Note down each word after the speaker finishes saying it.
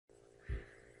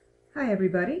Hi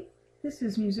everybody, this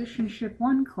is Musicianship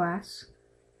 1 class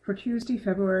for Tuesday,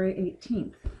 February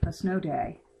 18th, a snow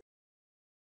day.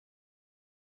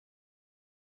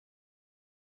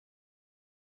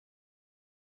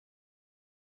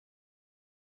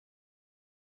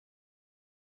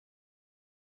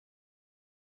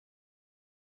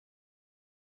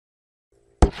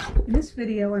 In this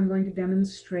video I'm going to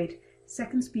demonstrate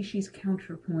second species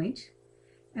counterpoint,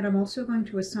 and I'm also going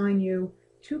to assign you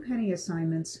 2 penny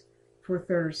assignments for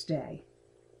Thursday.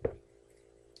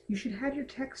 You should have your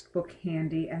textbook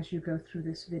handy as you go through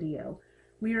this video.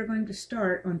 We are going to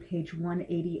start on page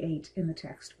 188 in the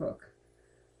textbook.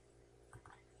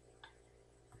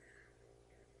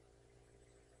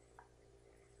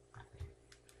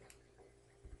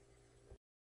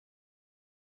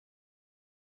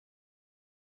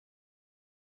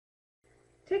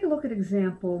 Take a look at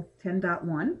example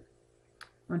 10.1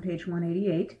 on page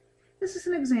 188. This is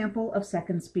an example of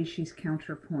second species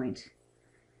counterpoint.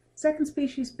 Second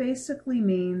species basically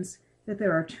means that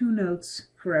there are 2 notes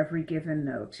for every given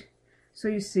note. So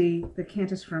you see the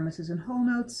cantus firmus is in whole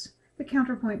notes, the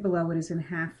counterpoint below it is in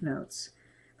half notes.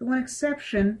 The one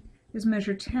exception is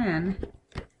measure 10,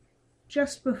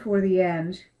 just before the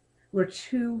end, where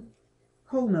 2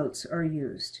 whole notes are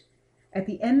used. At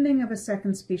the ending of a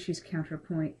second species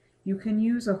counterpoint, you can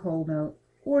use a whole note,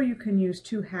 or you can use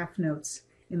 2 half notes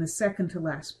in the second to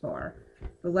last bar.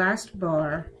 The last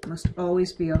bar must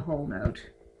always be a whole note,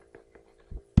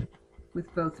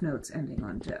 with both notes ending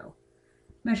on do.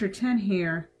 Measure 10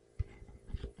 here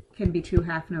can be 2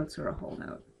 half notes or a whole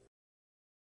note.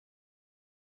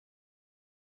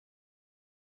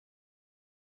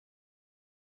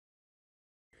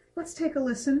 Let's take a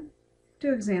listen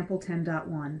to example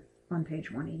 10.1 on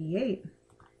page 188.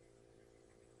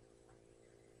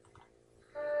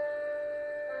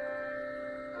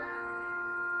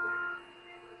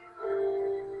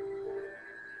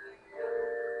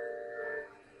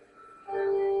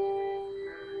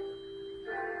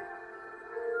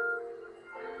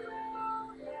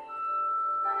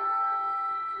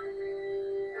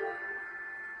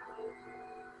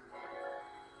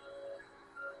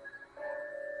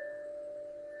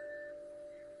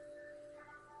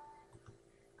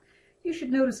 You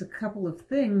should notice a couple of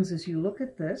things as you look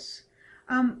at this.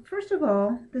 First of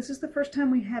all, this is the first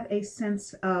time we have a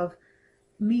sense of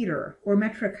meter or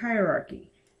metric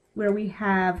hierarchy, where we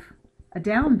have a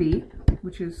downbeat,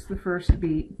 which is the first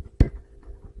beat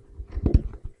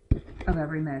of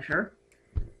every measure,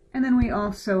 and then we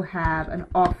also have an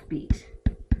offbeat.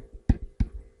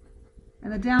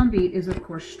 And the downbeat is, of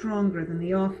course, stronger than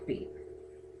the offbeat.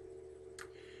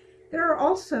 There are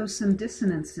also some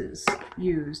dissonances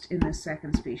used in this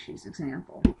second species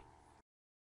example.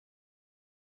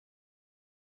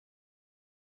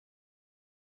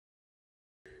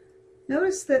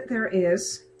 Notice that there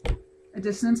is a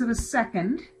dissonance of a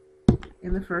second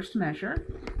in the first measure,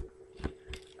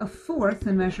 a fourth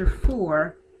in measure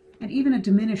 4, and even a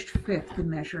diminished fifth in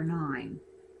measure 9.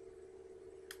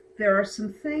 There are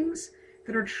some things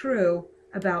that are true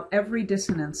about every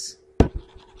dissonance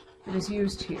that is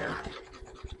used here.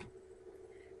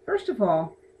 First of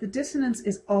all, the dissonance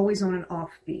is always on an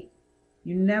offbeat.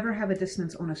 You never have a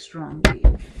dissonance on a strong beat.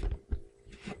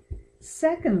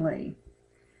 Secondly,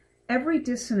 every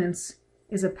dissonance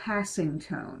is a passing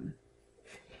tone.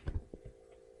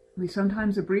 We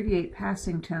sometimes abbreviate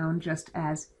passing tone just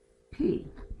as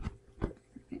P.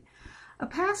 A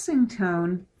passing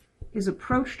tone is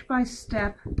approached by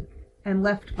step and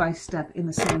left by step in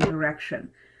the same direction.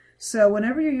 So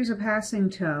whenever you use a passing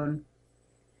tone,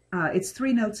 it's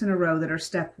 3 notes in a row that are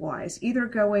stepwise, either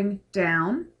going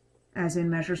down, as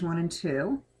in measures 1 and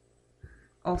 2,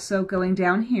 also going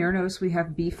down here. Notice we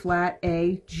have B flat,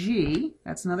 A, G,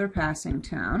 that's another passing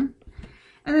tone.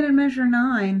 And then in measure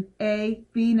 9, A,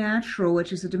 B natural,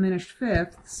 which is a diminished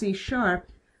fifth, C sharp,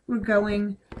 we're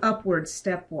going upwards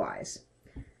stepwise.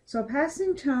 So a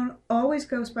passing tone always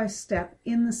goes by step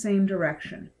in the same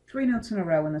direction, 3 notes in a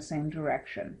row in the same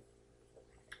direction,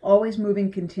 always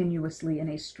moving continuously in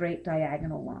a straight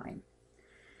diagonal line.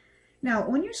 Now,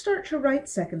 when you start to write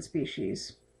second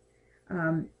species,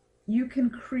 you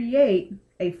can create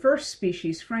a first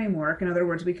species framework. In other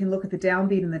words, we can look at the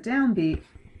downbeat and the downbeat,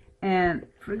 and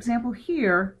for example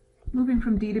here, moving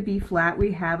from D to B flat,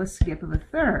 we have a skip of a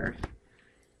third.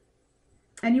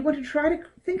 And you want to try to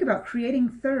think about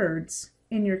creating thirds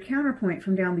in your counterpoint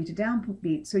from downbeat to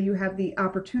downbeat, so you have the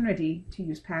opportunity to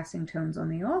use passing tones on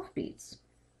the offbeats.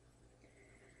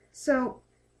 So,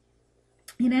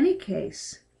 in any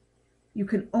case, you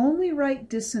can only write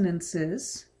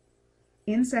dissonances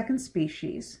in second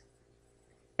species,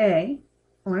 A,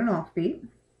 on an offbeat,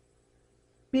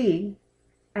 B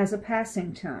as a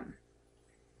passing tone.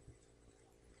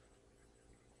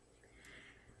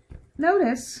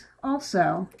 Notice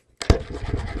also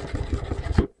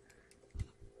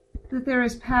that there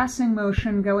is passing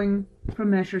motion going from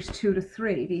measures 2 to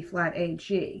 3, B flat A,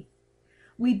 G.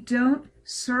 We don't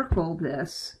circle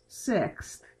this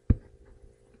sixth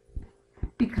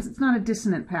because it's not a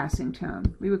dissonant passing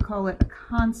tone. We would call it a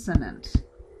consonant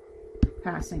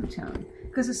passing tone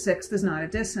because a sixth is not a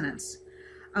dissonance.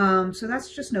 So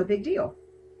that's just no big deal.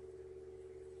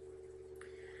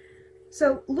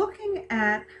 So looking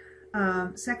at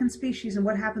second species and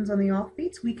what happens on the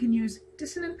offbeats, we can use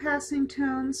dissonant passing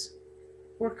tones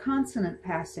or consonant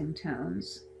passing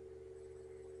tones,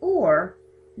 or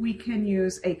we can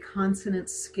use a consonant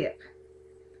skip.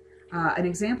 An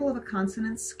example of a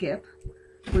consonant skip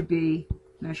would be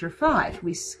measure 5.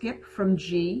 We skip from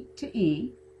G to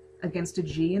E against a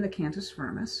G in the cantus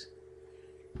firmus,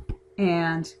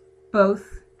 and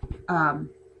both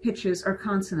pitches are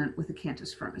consonant with the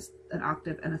cantus firmus, an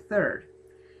octave and a third.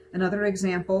 Another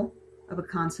example of a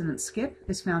consonant skip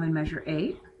is found in measure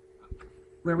 8,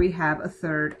 where we have a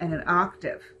third and an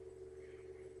octave.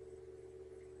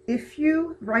 If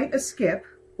you write a skip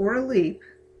or a leap,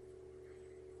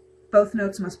 both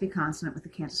notes must be consonant with the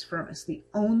cantus firmus. The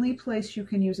only place you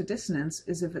can use a dissonance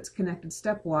is if it's connected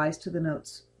stepwise to the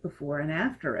notes before and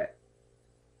after it.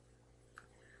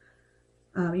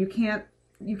 You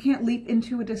can't leap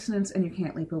into a dissonance and you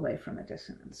can't leap away from a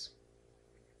dissonance.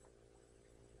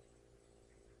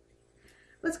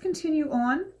 Let's continue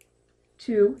on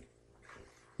to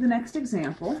the next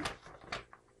example,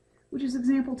 which is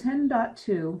example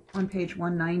 10.2 on page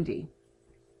 190.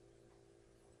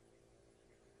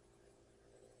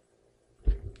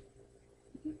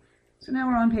 So now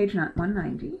we're on page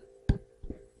 190.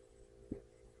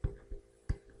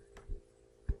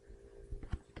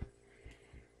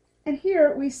 And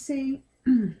here we see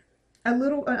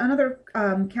another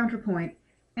counterpoint,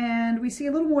 and we see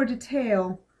a little more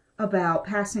detail about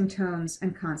passing tones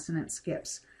and consonant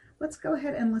skips. Let's go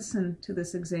ahead and listen to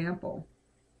this example.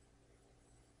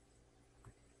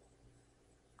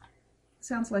 It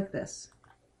sounds like this.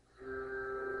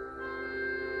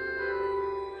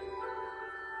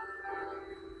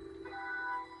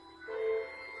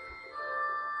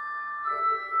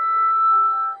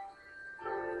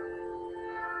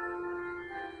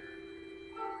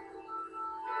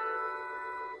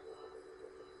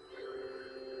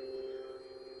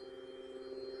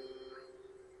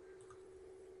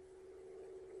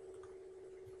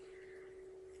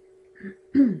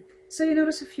 So you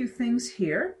notice a few things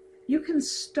here. You can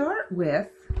start with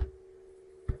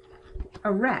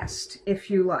a rest if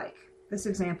you like. This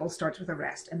example starts with a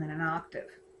rest and then an octave.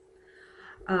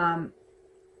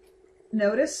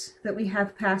 Notice that we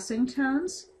have passing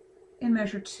tones in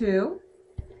measure 2,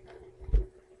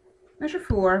 measure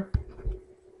 4,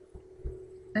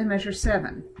 and measure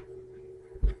 7.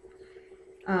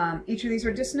 Each of these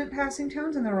are dissonant passing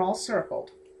tones and they're all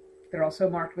circled. They're also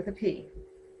marked with a P.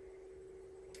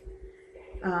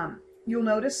 You'll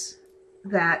notice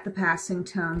that the passing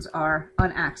tones are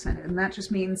unaccented, and that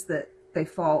just means that they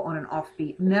fall on an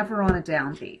offbeat, never on a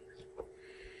downbeat.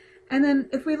 And then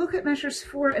if we look at measures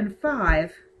 4 and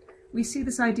 5, we see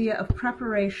this idea of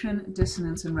preparation,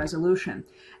 dissonance, and resolution.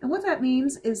 And what that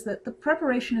means is that the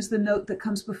preparation is the note that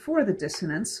comes before the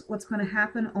dissonance, what's going to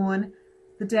happen on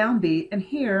the downbeat, and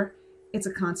here it's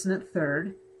a consonant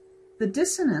third. The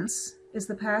dissonance is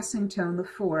the passing tone, the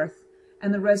fourth,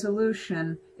 and the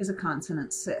resolution is a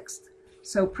consonant sixth.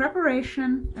 So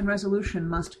preparation and resolution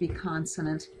must be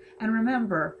consonant, and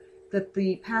remember that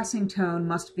the passing tone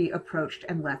must be approached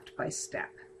and left by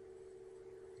step.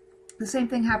 The same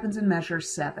thing happens in measure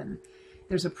 7.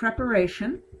 There's a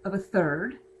preparation of a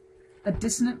third, a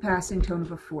dissonant passing tone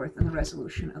of a fourth, and the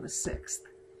resolution of a sixth.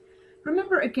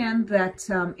 Remember again that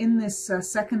in this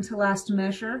second to last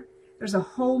measure, there's a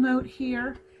whole note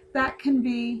here. That can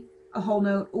be a whole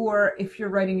note, or if you're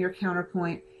writing your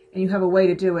counterpoint and you have a way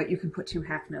to do it, you can put 2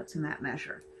 half notes in that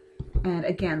measure. And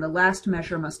again, the last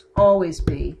measure must always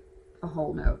be a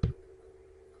whole note.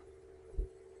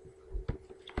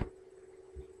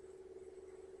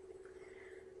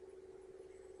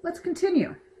 Let's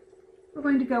continue. We're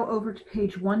going to go over to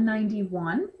page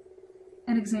 191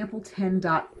 and example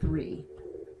 10.3.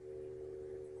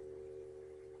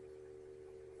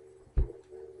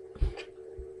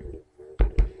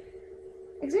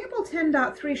 Example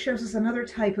 10.3 shows us another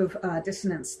type of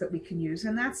dissonance that we can use,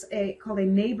 and that's called a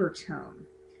neighbor tone.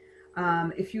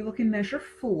 If you look in measure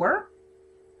 4,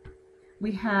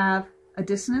 we have a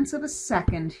dissonance of a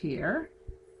second here,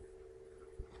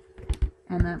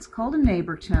 and that's called a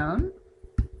neighbor tone.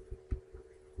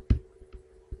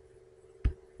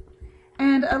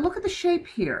 look at the shape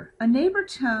here. A neighbor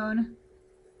tone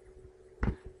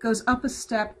goes up a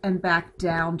step and back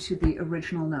down to the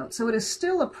original note. So it is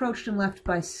still approached and left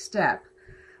by step,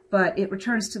 but it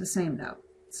returns to the same note.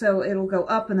 So it'll go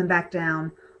up and then back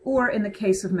down, or in the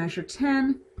case of measure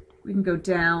 10, we can go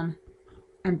down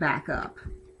and back up.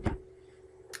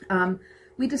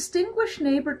 We distinguish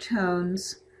neighbor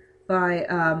tones by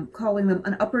calling them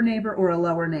an upper neighbor or a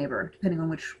lower neighbor, depending on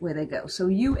which way they go. So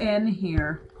UN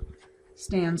here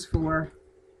stands for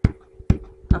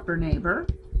upper neighbor.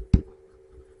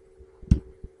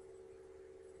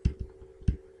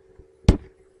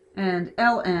 And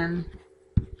LN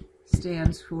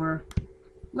stands for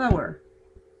lower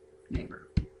neighbor.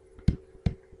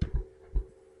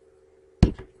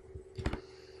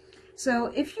 So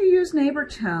if you use neighbor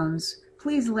tones,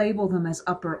 please label them as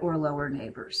upper or lower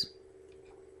neighbors.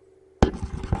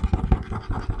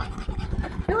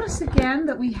 Notice again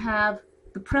that we have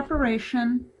the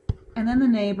preparation, and then the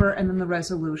neighbor, and then the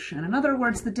resolution. In other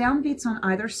words, the downbeats on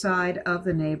either side of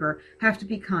the neighbor have to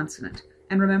be consonant.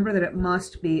 And remember that it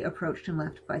must be approached and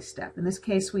left by step. In this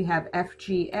case, we have F,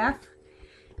 G, F,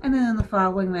 and then in the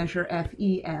following measure, F,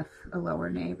 E, F, a lower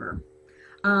neighbor.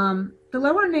 The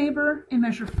lower neighbor in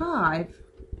measure 5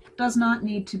 does not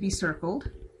need to be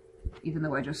circled, even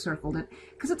though I just circled it,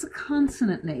 because it's a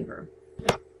consonant neighbor.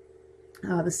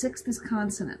 The 6th is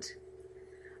consonant.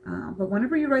 But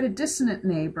whenever you write a dissonant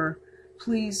neighbor,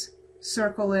 please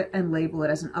circle it and label it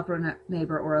as an upper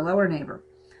neighbor or a lower neighbor.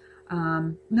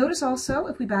 Notice also,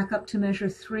 if we back up to measure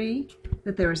 3,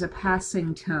 that there is a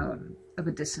passing tone of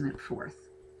a dissonant 4th.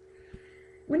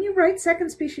 When you write second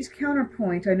species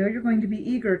counterpoint, I know you're going to be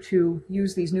eager to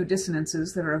use these new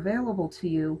dissonances that are available to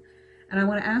you, and I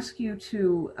want to ask you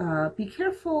to be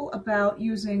careful about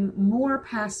using more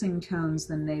passing tones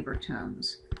than neighbor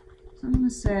tones. So I'm going to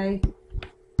say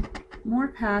more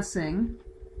passing,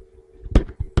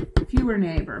 fewer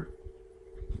neighbor.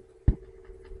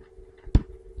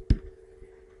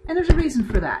 And there's a reason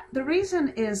for that. The reason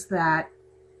is that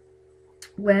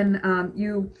when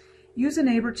you use a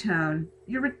neighbor tone,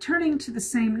 you're returning to the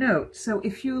same note. So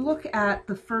if you look at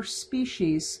the first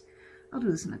species, I'll do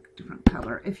this in a different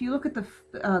color. If you look at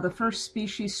the first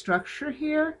species structure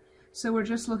here, so we're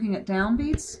just looking at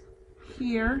downbeats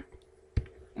here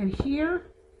and here.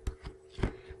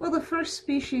 Well, the first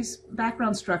species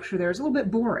background structure there is a little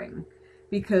bit boring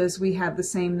because we have the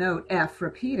same note F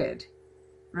repeated,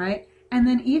 right? And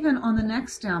then even on the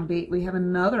next downbeat, we have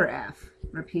another F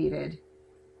repeated.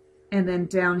 And then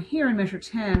down here in measure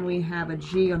 10, we have a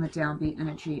G on the downbeat and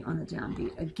a G on the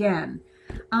downbeat again.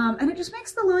 And it just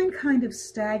makes the line kind of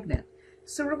stagnant.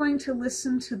 So we're going to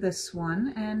listen to this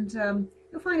one, and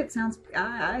you'll find it sounds,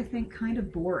 I think, kind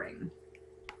of boring.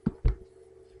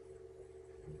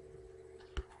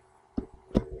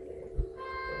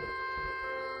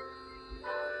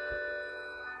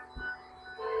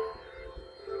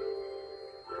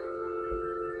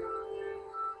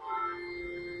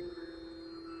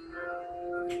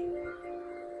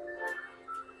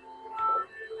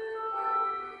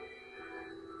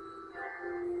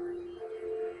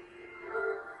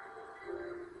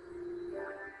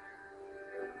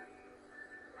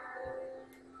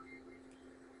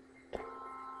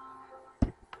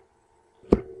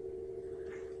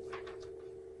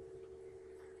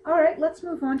 All right, let's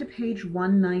move on to page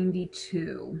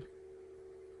 192.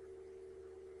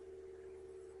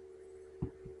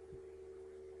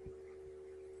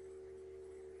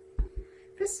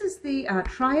 This is the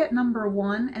try it number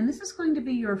 1, and this is going to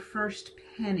be your first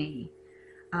penny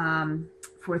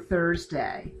for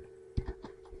Thursday.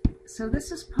 So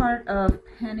this is part of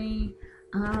penny,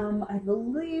 I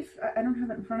believe, I don't have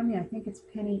it in front of me, I think it's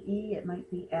penny E, it might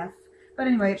be F. But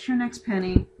anyway, it's your next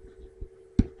penny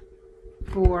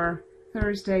for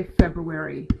Thursday,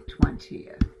 February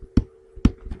 20th.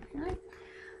 Okay?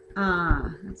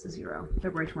 That's a 0,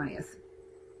 February 20th.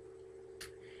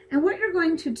 And what you're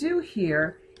going to do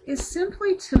here is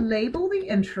simply to label the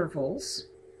intervals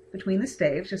between the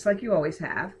staves, just like you always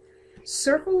have,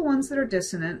 circle the ones that are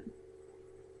dissonant,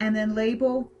 and then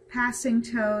label passing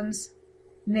tones,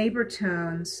 neighbor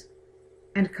tones,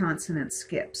 and consonant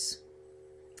skips.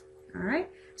 All right,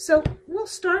 so we'll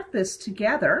start this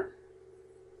together.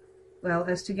 Well,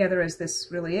 as together as this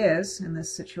really is in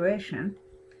this situation.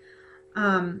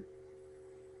 You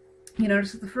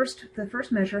notice that the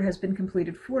first measure has been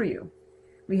completed for you.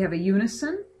 We have a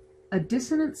unison, a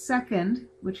dissonant second,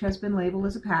 which has been labeled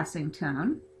as a passing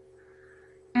tone,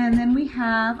 and then we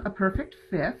have a perfect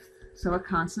fifth, so a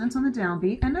consonant on the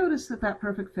downbeat, and notice that that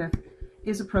perfect fifth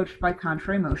is approached by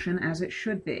contrary motion, as it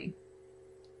should be.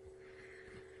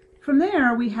 From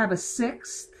there, we have a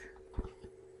sixth,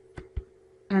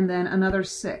 and then another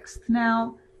sixth.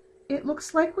 Now, it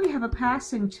looks like we have a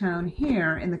passing tone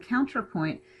here in the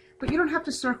counterpoint, but you don't have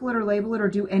to circle it or label it or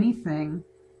do anything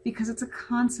because it's a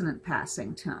consonant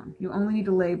passing tone. You only need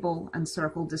to label and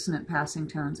circle dissonant passing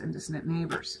tones and dissonant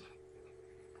neighbors.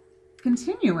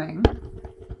 Continuing,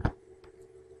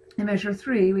 in measure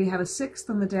 3, we have a sixth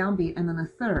on the downbeat and then a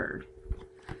third.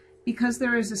 Because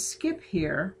there is a skip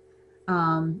here,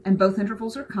 and both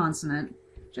intervals are consonant,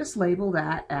 just label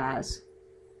that as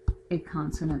a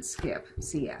consonant skip,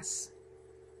 CS.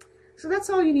 So that's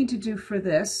all you need to do for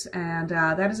this, and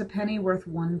that is a penny worth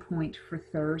 1 point for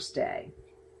Thursday.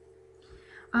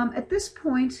 At this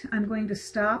point, I'm going to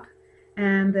stop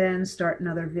and then start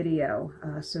another video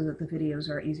so that the videos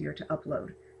are easier to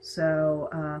upload.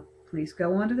 So please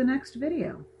go on to the next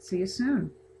video. See you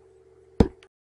soon.